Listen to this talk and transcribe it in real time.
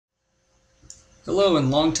Hello and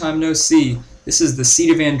long time no see. This is the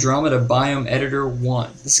Seed of Andromeda Biome Editor 1.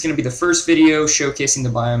 This is going to be the first video showcasing the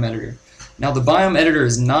Biome Editor. Now the Biome Editor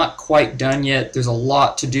is not quite done yet. There's a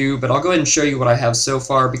lot to do, but I'll go ahead and show you what I have so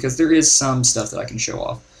far because there is some stuff that I can show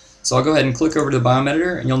off. So I'll go ahead and click over to the Biome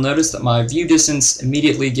Editor and you'll notice that my view distance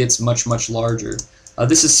immediately gets much larger.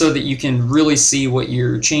 This is so that you can really see what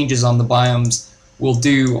your changes on the biomes will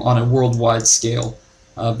do on a worldwide scale.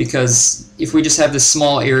 Because if we just have this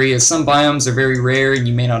small area, some biomes are very rare and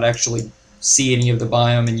you may not actually see any of the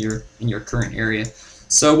biome in your current area.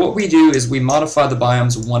 So what we do is we modify the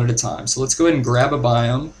biomes one at a time. So let's go ahead and grab a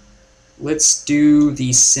biome. Let's do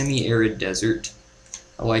the semi-arid desert.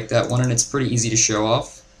 I like that one and it's pretty easy to show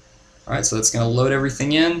off. Alright, so that's going to load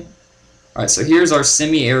everything in. Alright, so here's our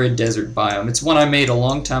semi-arid desert biome. It's one I made a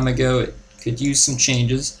long time ago. It could use some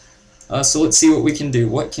changes. So let's see what we can do.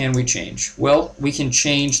 What can we change? Well, we can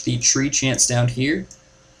change the tree chance down here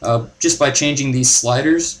just by changing these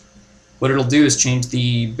sliders. What it'll do is change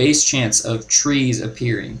the base chance of trees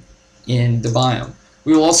appearing in the biome.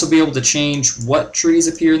 We will also be able to change what trees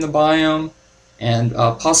appear in the biome and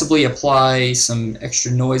possibly apply some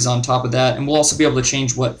extra noise on top of that. And we'll also be able to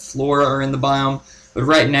change what flora are in the biome. But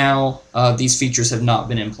right now, these features have not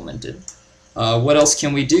been implemented. What else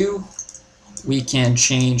can we do? We can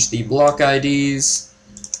change the block IDs.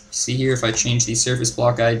 See here, if I change the surface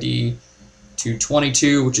block ID to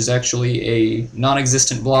 22, which is actually a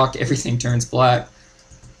non-existent block, everything turns black.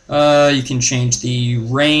 You can change the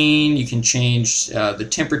rain, you can change the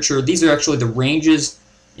temperature. These are actually the ranges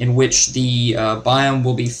in which the biome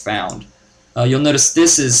will be found. You'll notice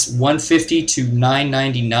this is 150 to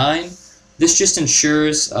 999. This just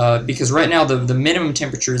ensures, because right now the minimum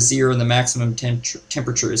temperature is 0 and the maximum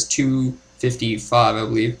temperature is 255, I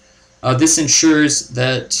believe. This ensures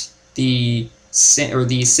that the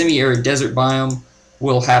semi-arid desert biome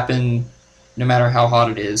will happen no matter how hot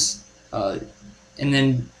it is. And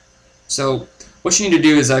then, so what you need to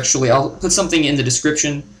do is actually, I'll put something in the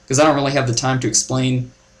description because I don't really have the time to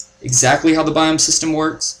explain exactly how the biome system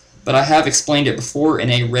works, but I have explained it before in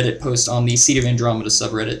a Reddit post on the Seed of Andromeda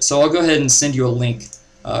subreddit. So I'll go ahead and send you a link,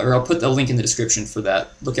 or I'll put the link in the description for that.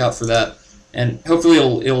 Look out for that. And hopefully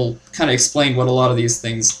it'll kind of explain what a lot of these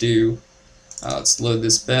things do. Let's load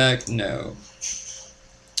this back. No.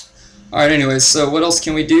 Alright, anyways, so what else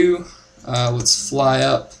can we do? Let's fly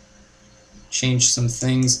up, change some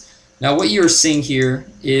things. Now what you're seeing here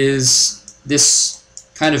is this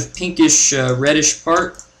kind of pinkish, reddish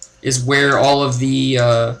part is where all of the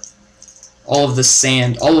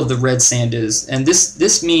sand, all of the red sand is. And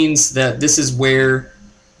this means that this is where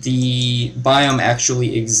the biome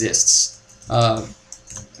actually exists.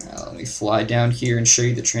 Let me fly down here and show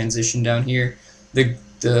you the transition down here.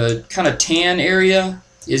 The kind of tan area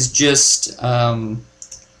is just no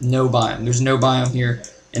biome. There's no biome here.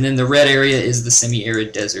 And then the red area is the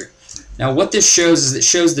semi-arid desert. Now what this shows is it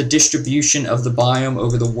shows the distribution of the biome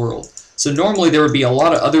over the world. So normally there would be a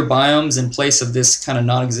lot of other biomes in place of this kind of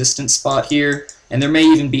non-existent spot here, and there may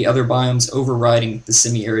even be other biomes overriding the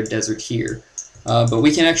semi-arid desert here. But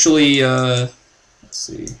we can actually, let's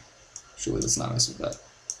see, actually let's not mess with that.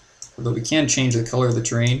 Although we can change the color of the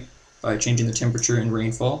terrain by changing the temperature and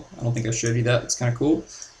rainfall. I don't think I showed you that, it's kind of cool.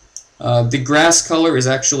 The grass color is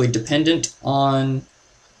actually dependent on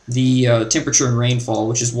the temperature and rainfall,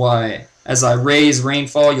 which is why as I raise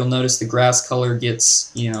rainfall, you'll notice the grass color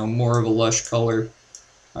gets, more of a lush color.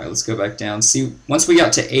 Alright, let's go back down. See, once we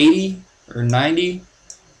got to 80 or 90,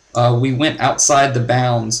 we went outside the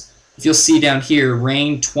bounds. If you'll see down here,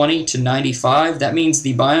 rain 20 to 95, that means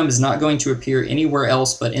the biome is not going to appear anywhere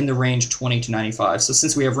else but in the range 20 to 95. So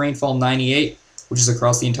since we have rainfall 98, which is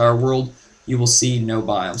across the entire world, you will see no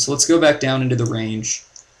biome. So let's go back down into the range.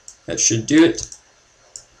 That should do it.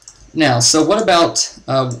 Now, so what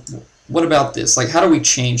about this? Like, how do we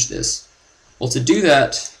change this? Well, to do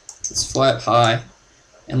that, let's fly up high,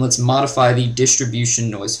 and let's modify the distribution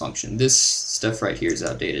noise function. This stuff right here is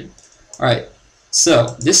outdated. Alright,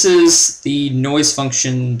 so this is the noise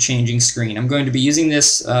function changing screen. I'm going to be using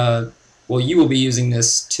this, well, you will be using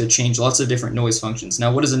this to change lots of different noise functions.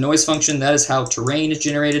 Now, what is a noise function? That is how terrain is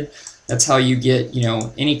generated. That's how you get,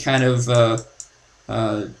 any kind of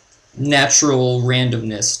natural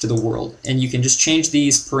randomness to the world, and you can just change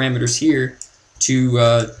these parameters here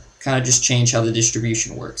to kind of just change how the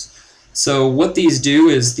distribution works. So what these do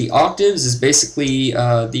is the octaves is basically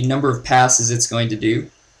the number of passes it's going to do.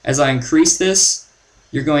 As I increase this,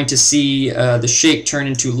 you're going to see the shape turn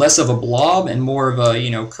into less of a blob and more of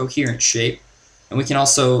a coherent shape. And we can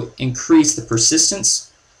also increase the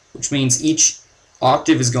persistence, which means each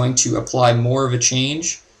octave is going to apply more of a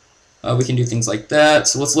change. We can do things like that.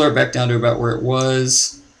 So let's lower it back down to about where it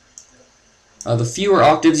was. The fewer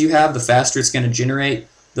octaves you have, the faster it's going to generate.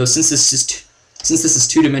 Though since this is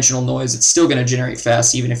two-dimensional noise, it's still going to generate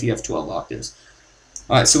fast even if you have 12 octaves.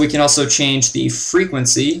 Alright, so we can also change the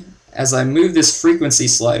frequency. As I move this frequency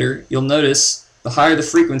slider, you'll notice the higher the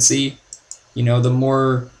frequency, the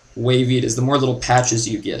more wavy it is, the more little patches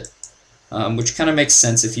you get. Which kind of makes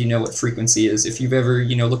sense if you know what frequency is. If you've ever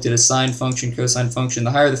looked at a sine function, cosine function,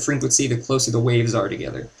 the higher the frequency, the closer the waves are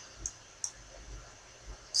together.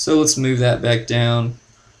 So let's move that back down.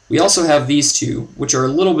 We also have these two, which are a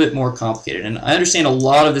little bit more complicated. And I understand a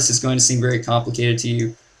lot of this is going to seem very complicated to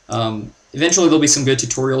you. Eventually there'll be some good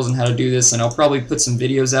tutorials on how to do this, and I'll probably put some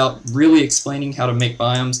videos out really explaining how to make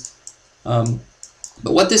biomes.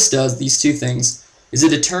 But what this does, these two things, is it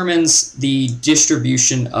determines the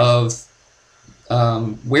distribution of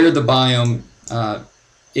where the biome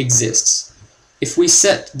exists. If we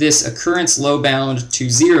set this occurrence low bound to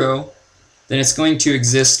 0, then it's going to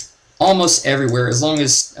exist almost everywhere as long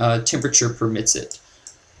as temperature permits it.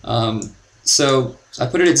 So I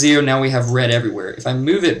put it at 0, now we have red everywhere. If I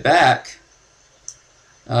move it back,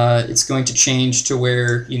 it's going to change to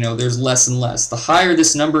where there's less and less. The higher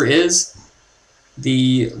this number is,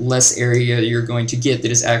 the less area you're going to get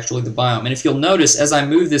that is actually the biome. And if you'll notice, as I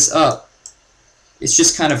move this up, it's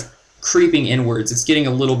just kind of creeping inwards. It's getting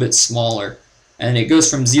a little bit smaller. And it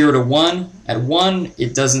goes from 0 to 1. At 1,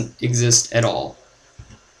 it doesn't exist at all.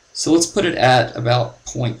 So let's put it at about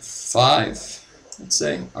 0.5, let's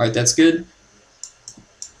say. Alright, that's good.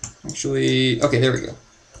 Actually, okay, there we go.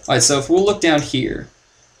 Alright, so if we'll look down here,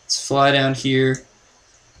 let's fly down here,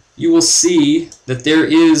 you will see that there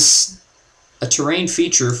is a terrain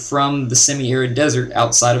feature from the semi-arid desert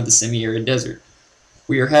outside of the semi-arid desert.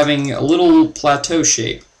 We are having a little plateau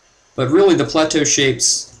shape, but really the plateau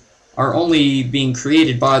shapes are only being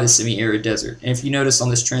created by the semi-arid desert. And if you notice on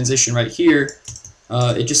this transition right here,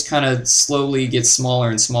 it just kind of slowly gets smaller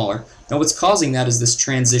and smaller. Now what's causing that is this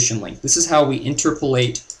transition length. This is how we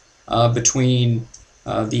interpolate between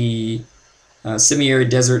the semi-arid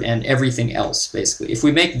desert and everything else, basically. If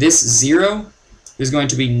we make this 0, there's going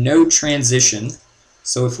to be no transition.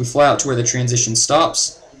 So if we fly out to where the transition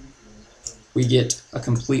stops, we get a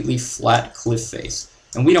completely flat cliff face.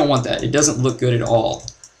 And we don't want that. It doesn't look good at all.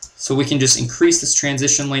 So we can just increase this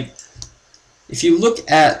transition length. If you look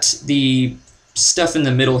at the stuff in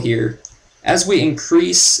the middle here, as we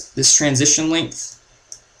increase this transition length,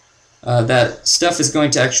 that stuff is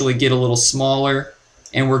going to actually get a little smaller,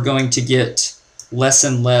 and we're going to get less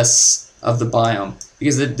and less of the biome.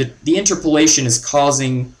 Because the interpolation is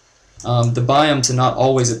causing the biome to not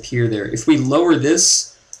always appear there. If we lower this,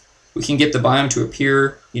 we can get the biome to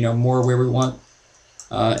appear, more where we want.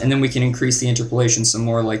 And then we can increase the interpolation some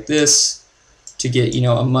more like this to get,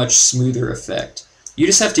 a much smoother effect. You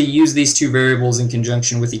just have to use these two variables in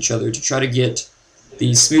conjunction with each other to try to get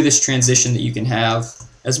the smoothest transition that you can have,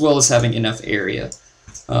 as well as having enough area.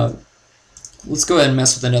 Let's go ahead and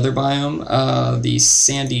mess with another biome, the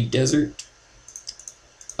sandy desert.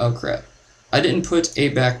 Oh crap. I didn't put a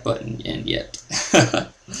back button in yet.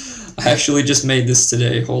 I actually just made this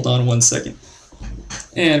today. Hold on one second.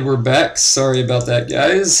 And we're back. Sorry about that,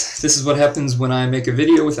 guys. This is what happens when I make a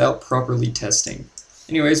video without properly testing.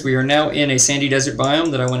 Anyways, we are now in a sandy desert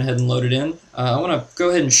biome that I went ahead and loaded in. I want to go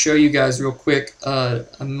ahead and show you guys real quick a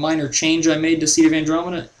minor change I made to Seed of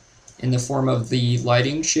Andromeda in the form of the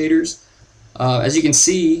lighting shaders. As you can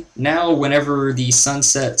see, now whenever the sun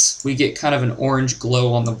sets, we get kind of an orange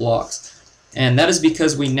glow on the blocks. And that is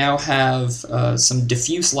because we now have some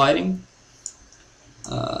diffuse lighting.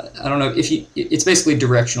 I don't know if it's basically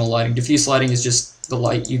directional lighting. Diffuse lighting is just the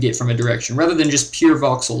light you get from a direction. Rather than just pure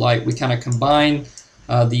voxel light, we kind of combine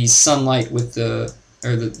the sunlight with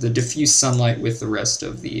the diffuse sunlight with the rest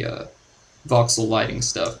of the voxel lighting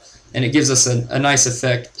stuff. And it gives us a nice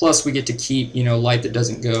effect. Plus we get to keep, light that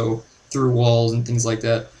doesn't go through walls and things like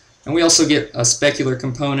that. And we also get a specular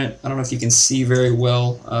component. I don't know if you can see very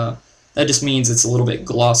well. That just means it's a little bit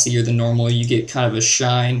glossier than normal. You get kind of a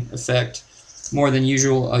shine effect more than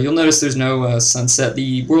usual. You'll notice there's no sunset.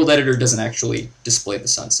 The world editor doesn't actually display the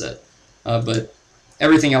sunset, but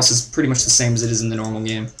everything else is pretty much the same as it is in the normal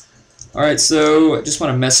game. Alright, so I just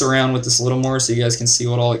want to mess around with this a little more so you guys can see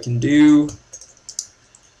what all it can do.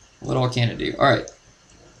 What all can it do? Alright,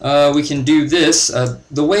 we can do this.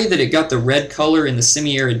 The way that it got the red color in the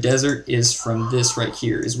semi-arid desert is from this right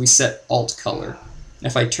here, is we set alt color. And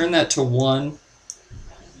if I turn that to 1,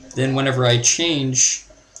 then whenever I change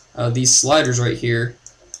these sliders right here,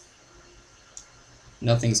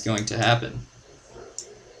 nothing's going to happen.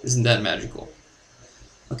 Isn't that magical?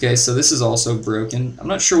 Okay, so this is also broken. I'm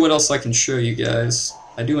not sure what else I can show you guys.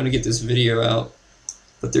 I do want to get this video out,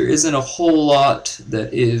 but there isn't a whole lot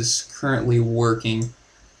that is currently working.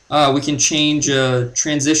 We can change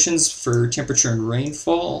transitions for temperature and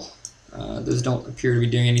rainfall. Those don't appear to be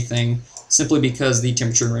doing anything, simply because the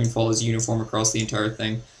temperature and rainfall is uniform across the entire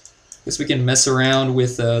thing. Guess we can mess around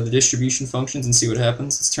with the distribution functions and see what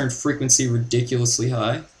happens. Let's turn frequency ridiculously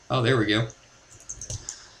high. Oh, there we go.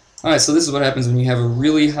 Alright, so this is what happens when you have a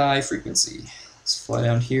really high frequency. Let's fly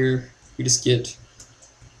down here. We just get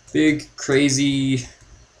big, crazy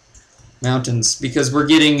mountains, because we're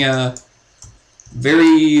getting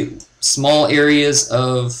very small areas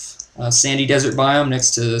of sandy desert biome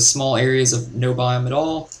next to small areas of no biome at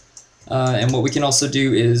all. And what we can also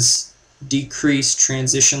do is decrease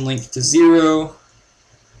transition length to 0.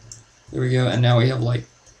 There we go, and now we have like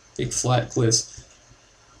big flat cliffs.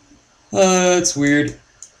 It's weird.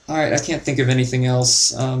 Alright, I can't think of anything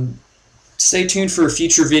else. Stay tuned for a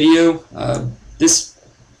future video. This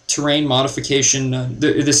terrain modification,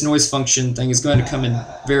 this noise function thing is going to come in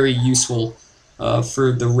very useful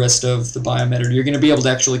for the rest of the Biome editor. You're going to be able to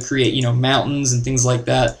actually create, mountains and things like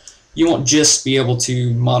that. You won't just be able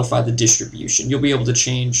to modify the distribution. You'll be able to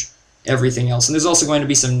change everything else. And there's also going to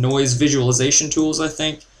be some noise visualization tools, I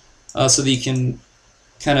think, so that you can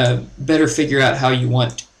kind of better figure out how you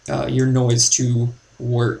want your noise to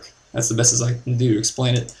work. That's the best as I can do to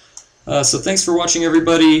explain it. So thanks for watching,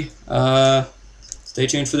 everybody. Stay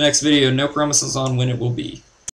tuned for the next video. No promises on when it will be.